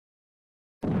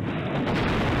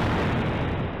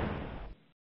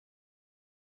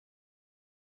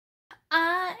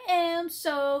I am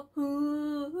so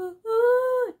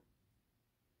hood.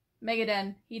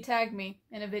 MegaDan, he tagged me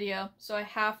in a video, so I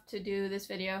have to do this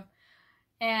video.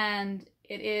 And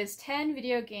it is 10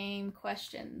 video game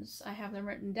questions. I have them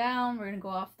written down. We're gonna go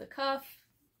off the cuff.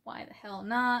 Why the hell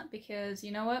not? Because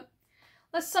you know what?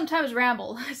 Let's sometimes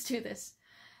ramble. Let's do this.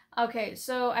 Okay,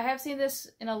 so I have seen this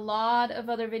in a lot of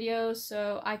other videos,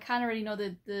 so I kind of already know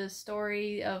the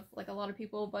story of like a lot of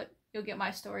people, but you'll get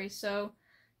my story. So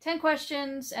 10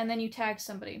 questions and then you tag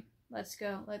somebody. Let's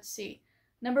go. Let's see.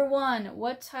 Number 1,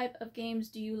 what type of games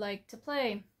do you like to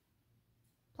play?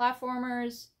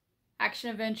 Platformers,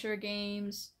 action-adventure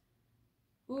games.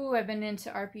 Ooh, I've been into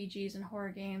RPGs and horror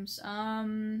games. I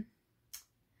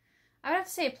would have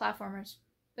to say platformers.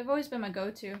 They've always been my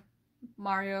go-to.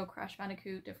 Mario, Crash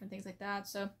Bandicoot, different things like that.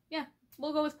 So, yeah,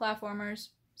 we'll go with platformers.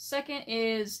 Second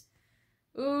is,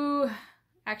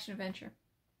 action-adventure.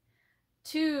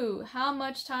 2, how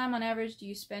much time on average do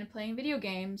you spend playing video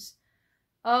games?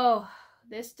 Oh,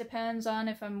 this depends on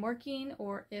if I'm working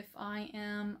or if I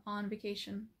am on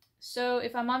vacation. So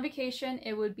if I'm on vacation,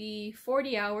 it would be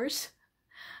 40 hours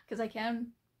because I can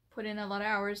put in a lot of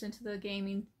hours into the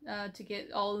gaming to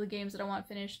get all of the games that I want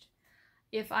finished.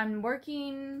 If I'm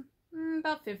working,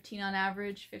 about 15 on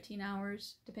average, 15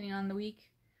 hours, depending on the week.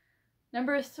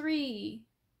 Number 3,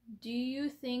 do you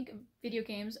think video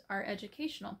games are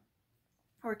educational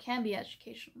or can be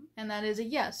educational? And that is a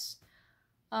yes.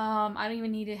 I don't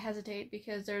even need to hesitate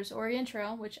because there's Orient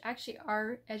Trail, which actually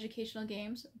are educational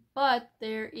games, but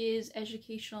there is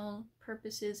educational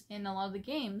purposes in a lot of the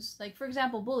games. Like, for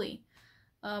example, Bully.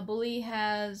 Bully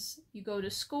has, you go to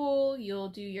school, you'll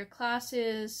do your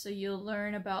classes, so you'll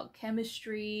learn about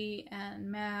chemistry and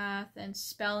math and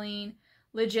spelling.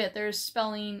 Legit, there's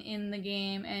spelling in the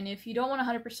game, and if you don't want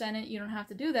to 100% it, you don't have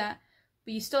to do that,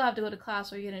 but you still have to go to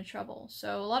class or you get in trouble.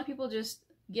 So a lot of people just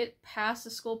get past the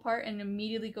school part and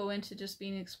immediately go into just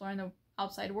being exploring the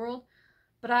outside world.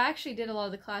 But I actually did a lot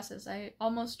of the classes. I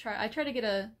try to get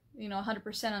a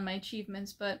 100% on my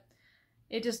achievements, but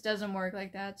it just doesn't work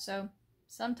like that. So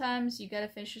sometimes you gotta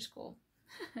finish your school.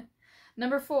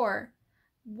 Number 4,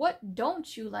 what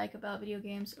don't you like about video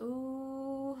games?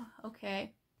 Ooh,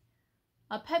 okay.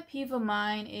 A pet peeve of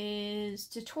mine is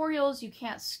tutorials you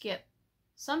can't skip.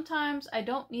 Sometimes I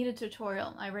don't need a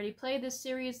tutorial. I already played this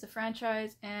series, the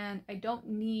franchise, and I don't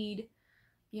need,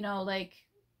 like,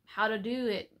 how to do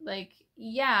it. Like,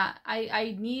 yeah,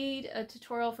 I need a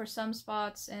tutorial for some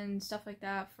spots and stuff like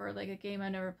that for, like, a game I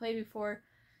never played before.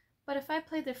 But if I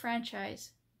play the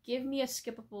franchise, give me a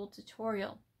skippable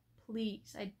tutorial,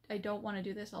 please. I don't want to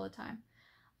do this all the time.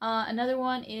 Another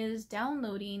one is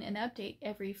downloading an update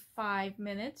every 5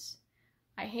 minutes.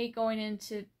 I hate going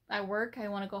into... I work, I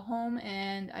want to go home,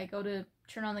 and I go to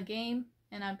turn on the game,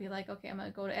 and I'd be like, okay, I'm going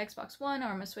to go to Xbox One, or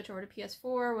I'm going to switch over to PS4,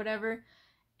 or whatever,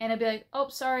 and I'd be like, oh,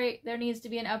 sorry, there needs to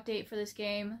be an update for this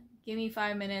game, give me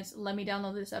 5 minutes, let me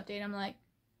download this update. I'm like,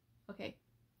 okay,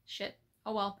 shit,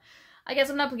 oh well, I guess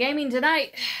I'm not gaming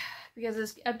tonight, because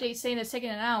this update's saying it's taking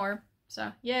an hour,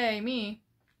 so yay, me.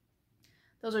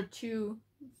 Those are 2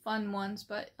 fun ones,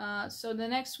 but, so the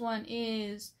next one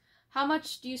is... how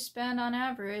much do you spend on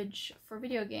average for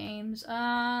video games?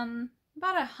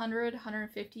 About 100,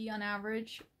 150 on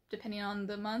average, depending on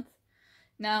the month.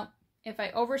 Now, if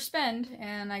I overspend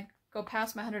and I go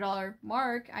past my $100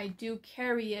 mark, I do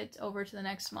carry it over to the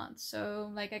next month. So,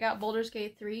 like, I got Baldur's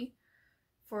Gate 3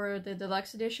 for the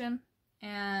deluxe edition,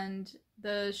 and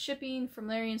the shipping from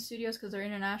Larian Studios, because they're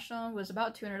international, was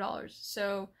about $200.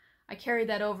 So, I carried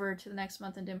that over to the next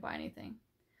month and didn't buy anything.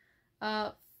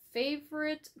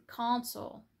 Favorite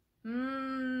console?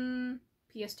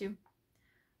 PS2.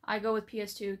 I go with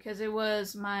PS2 because it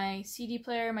was my CD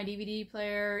player, my DVD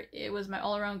player. It was my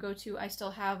all-around go-to. I still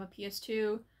have a PS2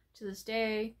 to this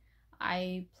day.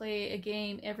 I play a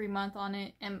game every month on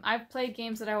it. And I've played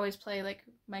games that I always play, like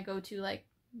my go-to, like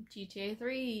GTA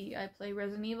 3. I play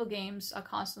Resident Evil games. I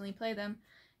constantly play them.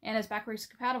 And it's backwards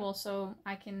compatible, so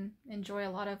I can enjoy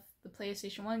a lot of the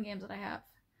PlayStation 1 games that I have.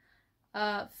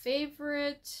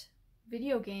 Favorite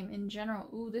video game in general.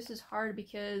 Ooh, this is hard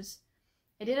because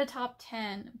I did a top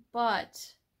 10,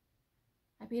 but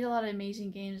I beat a lot of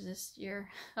amazing games this year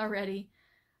already.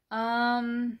 You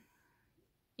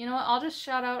know what? I'll just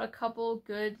shout out a couple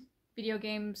good video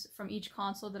games from each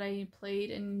console that I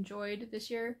played and enjoyed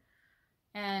this year,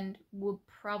 and will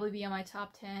probably be on my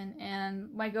top 10.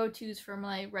 And my go-tos for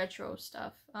my retro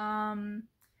stuff.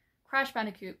 Crash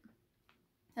Bandicoot.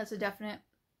 That's a definite.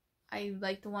 I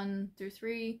like the 1 through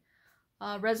 3.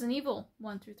 Resident Evil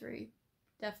 1 through 3.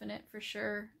 Definite for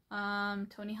sure.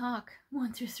 Tony Hawk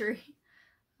 1 through 3.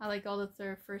 I like all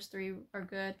the first 3 are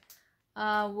good.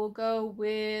 We'll go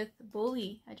with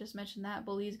Bully. I just mentioned that.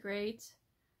 Bully's great.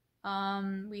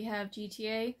 We have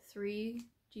GTA 3,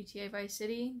 GTA Vice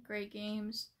City, great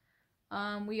games.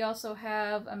 We also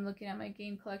have, I'm looking at my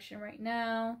game collection right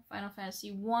now, Final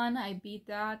Fantasy 1, I beat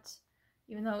that.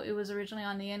 Even though it was originally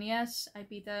on the NES, I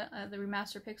beat that, the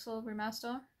Remaster Pixel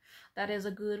Remaster. That is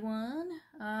a good one.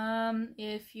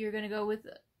 If you're gonna go with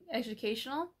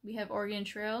educational, we have Oregon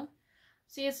Trail.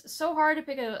 See, it's so hard to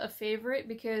pick a favorite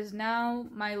because now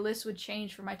my list would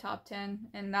change for my top 10,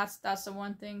 and that's the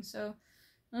one thing, so,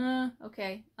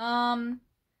 okay.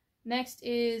 Next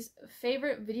is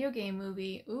favorite video game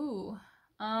movie. Ooh,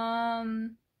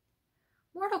 Mortal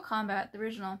Kombat, the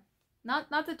original.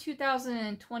 Not the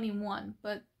 2021,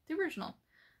 but the original.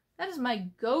 That is my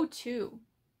go-to.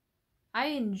 I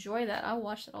enjoy that. I'll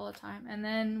watch that all the time. And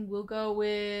then we'll go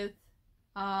with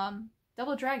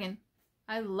Double Dragon.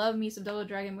 I love me some Double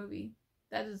Dragon movie.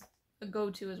 That is a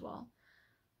go-to as well.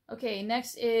 Okay,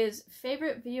 next is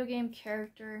favorite video game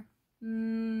character.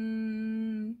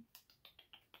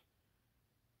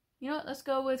 You know what, let's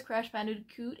go with Crash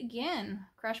Bandicoot again.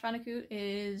 Crash Bandicoot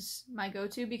is my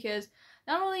go-to because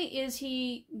not only is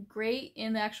he great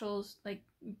in the actual, like,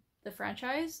 the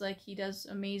franchise, like, he does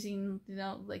amazing, you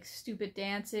know, like, stupid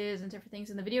dances and different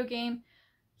things in the video game,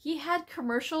 he had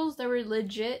commercials that were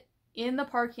legit in the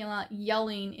parking lot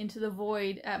yelling into the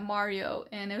void at Mario,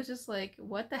 and it was just like,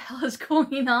 what the hell is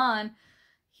going on?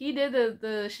 He did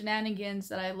the shenanigans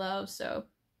that I love, so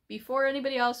before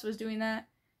anybody else was doing that,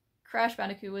 Crash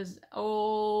Bandicoot was,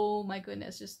 oh my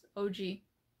goodness, just OG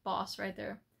boss right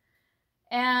there.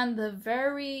 And the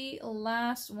very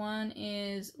last one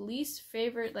is least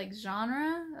favorite, like,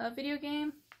 genre of video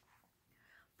game.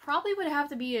 Probably would have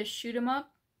to be a shoot 'em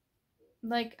up.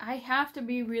 Like, I have to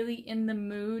be really in the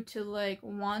mood to, like,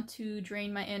 want to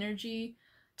drain my energy,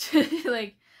 to,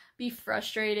 like, be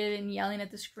frustrated and yelling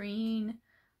at the screen.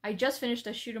 I just finished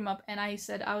a shoot 'em up, and I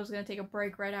said I was going to take a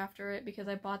break right after it because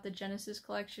I bought the Genesis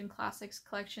collection, Classics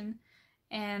collection,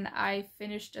 and I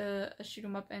finished a shoot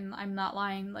 'em up, and I'm not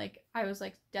lying, like, I was,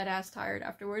 like, dead-ass tired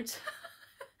afterwards.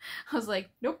 I was like,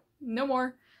 nope, no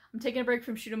more. I'm taking a break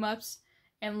from shoot 'em ups,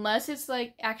 unless it's,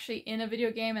 like, actually in a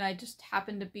video game and I just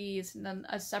happen to be in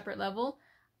a separate level,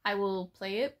 I will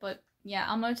play it, but yeah,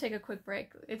 I'm going to take a quick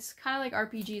break. It's kind of like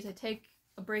RPGs, I take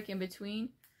a break in between.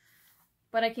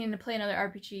 But I can play another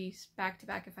RPGs back to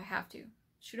back if I have to.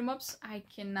 Shoot 'em ups, I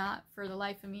cannot for the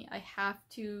life of me. I have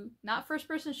to, not first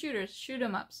person shooters, shoot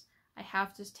 'em ups. I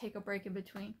have to take a break in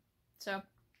between. So,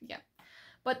 yeah.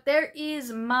 But there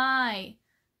is my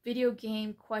video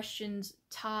game questions,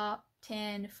 top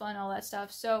 10, fun, all that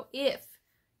stuff. So if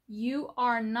you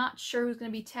are not sure who's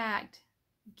going to be tagged,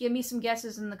 give me some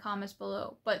guesses in the comments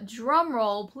below. But drum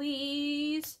roll,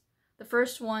 please. The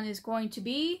first one is going to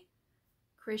be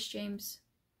Chris James.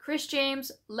 Chris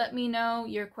James, let me know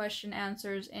your question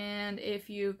answers, and if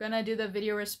you're gonna do the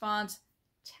video response,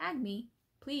 tag me,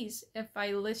 please, if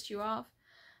I list you off.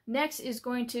 Next is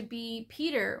going to be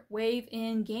Peter, Wave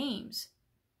in Games.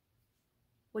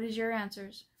 What is your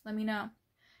answers? Let me know.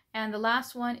 And the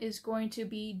last one is going to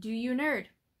be Do You Nerd?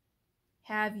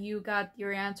 Have you got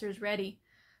your answers ready?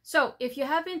 So, if you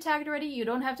have been tagged already, you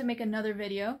don't have to make another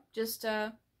video. Just,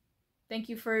 thank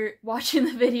you for watching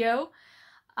the video.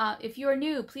 If you are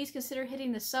new, please consider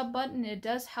hitting the sub button. It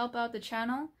does help out the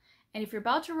channel. And if you're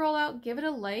about to roll out, give it a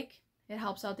like. It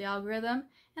helps out the algorithm.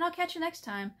 And I'll catch you next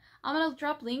time. I'm going to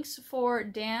drop links for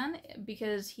Dan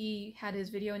because he had his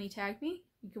video and he tagged me.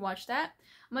 You can watch that.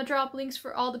 I'm going to drop links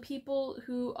for all the people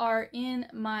who are in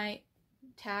my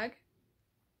tag.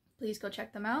 Please go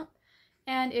check them out.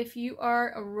 And if you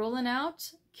are rolling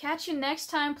out, catch you next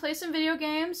time. Play some video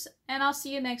games. And I'll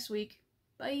see you next week.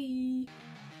 Bye.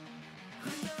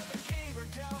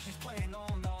 She's playing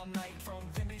all night, from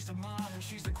vintage to modern,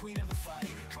 she's the queen of the fight.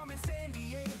 From in San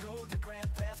Diego to Grand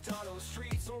Theft Auto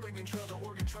streets, Oregon Trail to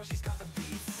Oregon Trail, she's got the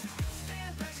beats.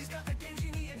 Stand back, she's got the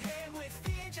Genie in hand with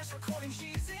just recording,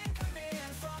 she's in command.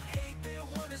 From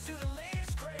 8-bit wonders to the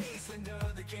latest craze,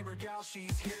 Linda the gamer gal,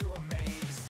 she's here.